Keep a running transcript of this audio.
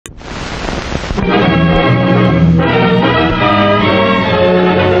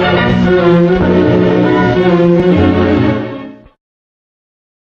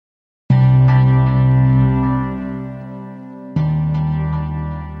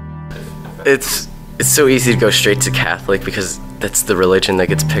It's so easy to go straight to Catholic because that's the religion that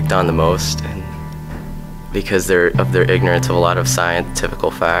gets picked on the most, and because of their ignorance of a lot of scientific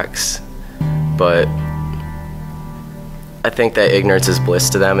facts. But I think that ignorance is bliss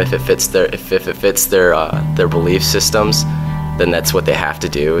to them. If it fits their belief systems, then that's what they have to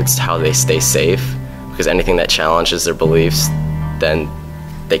do. It's how they stay safe. Because anything that challenges their beliefs, then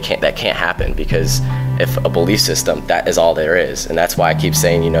that can't happen. Because if a belief system, that is all there is, and that's why I keep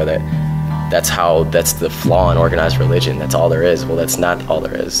saying, that's the flaw in organized religion. That's all there is. Well, that's not all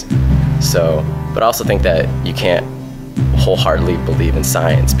there is. So, but I also think that you can't wholeheartedly believe in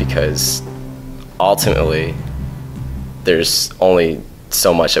science because ultimately there's only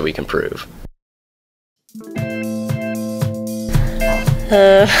so much that we can prove.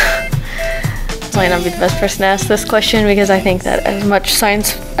 Might not be the best person to ask this question because I think that as much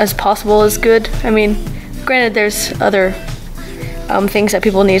science as possible is good. I mean, granted, there's other things that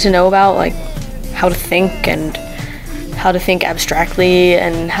people need to know about, like how to think and how to think abstractly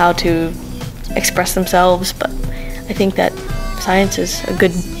and how to express themselves, but I think that science is a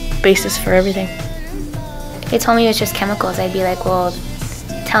good basis for everything. If they told me it was just chemicals, I'd be like, well,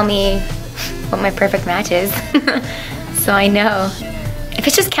 tell me what my perfect match is so I know. If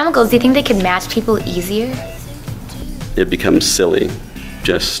it's just chemicals, do you think they could match people easier? It becomes silly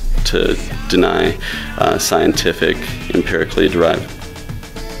just to deny scientific, empirically derived,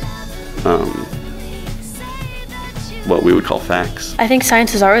 what we would call facts. I think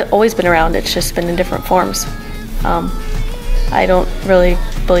science has always been around, it's just been in different forms. I don't really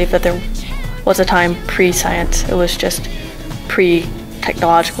believe that there was a time pre-science, it was just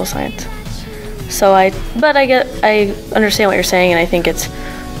pre-technological science. So I understand what you're saying, and I think it's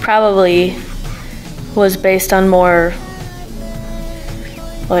probably was based on more,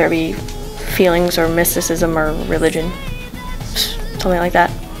 whether it be feelings or mysticism or religion, something like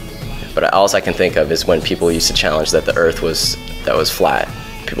that. But all I can think of is when people used to challenge that the earth was flat.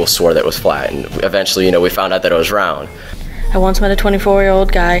 People swore that it was flat, and eventually, we found out that it was round. I once met a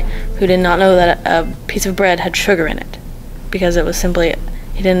 24-year-old guy who did not know that a piece of bread had sugar in it, because it was simply,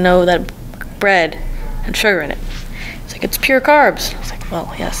 he didn't know that bread had sugar in it. It's like, it's pure carbs. I was like,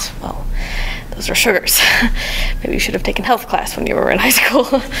 well, yes, well, those are sugars. Maybe you should have taken health class when you were in high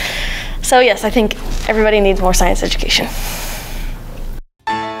school. So yes, I think everybody needs more science education.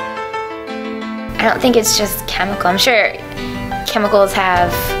 I don't think it's just chemical. I'm sure chemicals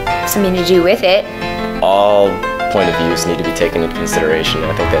have something to do with it. All point of views need to be taken into consideration.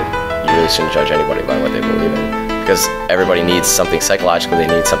 I think that you really shouldn't judge anybody by what they believe in, because everybody needs something psychologically. They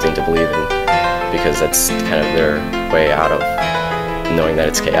need something to believe in, because that's kind of their way out of knowing that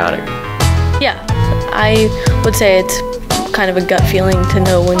it's chaotic. Yeah, I would say it's kind of a gut feeling to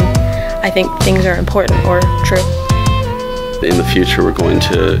know when I think things are important or true. In the future, we're going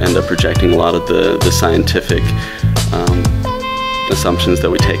to end up projecting a lot of the scientific assumptions that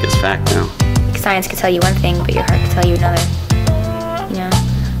we take as fact now. Science could tell you one thing, but your heart could tell you another.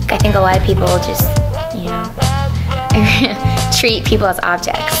 I think a lot of people just, treat people as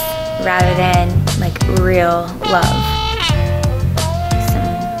objects rather than like real love.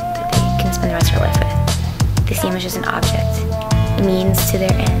 Someone that they can spend the rest of their life with. They see him as just an object, a means to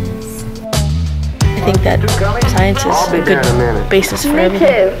their ends. I think that science is a good basis for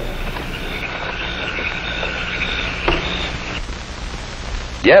everything.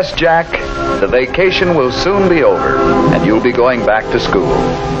 Yes, Jack, the vacation will soon be over, and you'll be going back to school.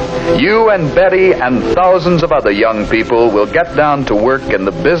 You and Betty and thousands of other young people will get down to work in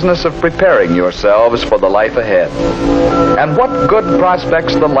the business of preparing yourselves for the life ahead. And what good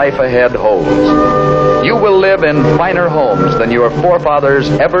prospects the life ahead holds. You will live in finer homes than your forefathers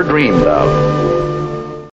ever dreamed of.